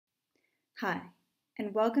Hi,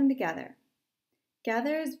 and welcome to Gather.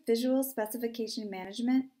 Gather is visual specification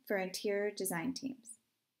management for interior design teams.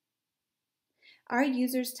 Our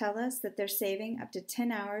users tell us that they're saving up to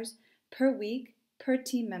 10 hours per week per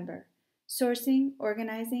team member, sourcing,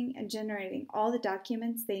 organizing, and generating all the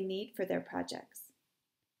documents they need for their projects.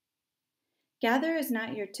 Gather is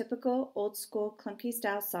not your typical old-school clunky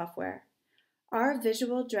style software. Our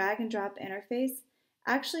visual drag and drop interface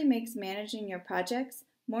actually makes managing your projects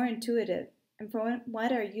more intuitive and, from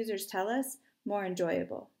what our users tell us, more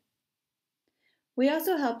enjoyable. We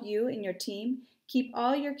also help you and your team keep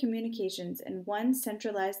all your communications in one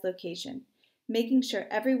centralized location, making sure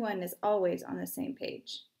everyone is always on the same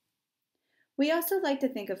page. We also like to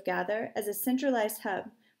think of Gather as a centralized hub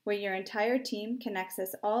where your entire team can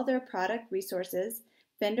access all their product resources,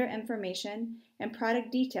 vendor information, and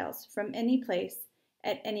product details from any place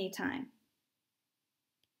at any time.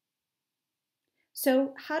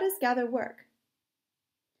 So, how does Gather work?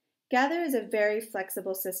 Gather is a very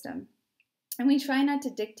flexible system, and we try not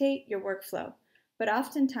to dictate your workflow, but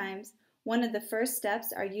oftentimes one of the first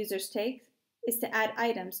steps our users take is to add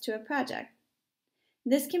items to a project.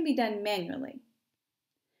 This can be done manually,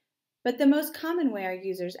 but the most common way our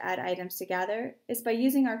users add items to Gather is by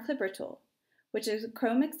using our Clipper tool, which is a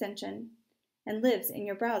Chrome extension and lives in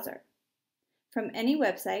your browser. From any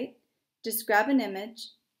website, just grab an image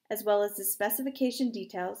as well as the specification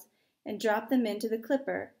details and drop them into the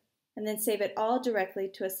Clipper, and then save it all directly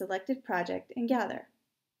to a selected project in Gather.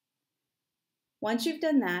 Once you've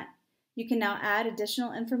done that, you can now add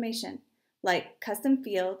additional information like custom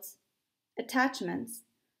fields, attachments,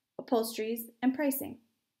 upholsteries, and pricing.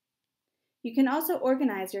 You can also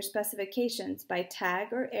organize your specifications by tag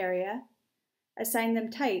or area, assign them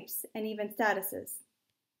types, and even statuses.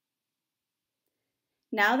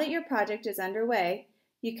 Now that your project is underway,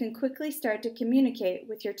 you can quickly start to communicate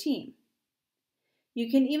with your team. You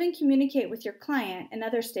can even communicate with your client and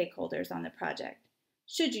other stakeholders on the project,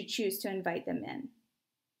 should you choose to invite them in.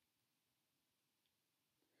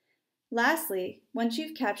 Lastly, once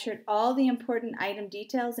you've captured all the important item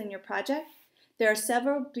details in your project, there are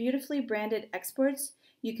several beautifully branded exports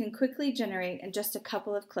you can quickly generate in just a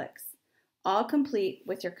couple of clicks, all complete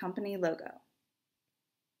with your company logo.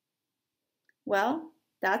 Well,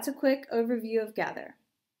 that's a quick overview of Gather.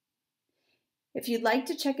 If you'd like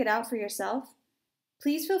to check it out for yourself,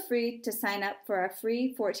 please feel free to sign up for our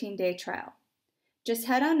free 14-day trial. Just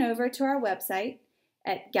head on over to our website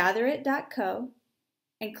at gatherit.co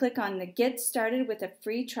and click on the Get Started with a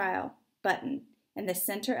Free Trial button in the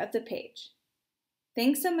center of the page.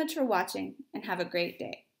 Thanks so much for watching and have a great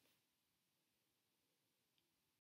day.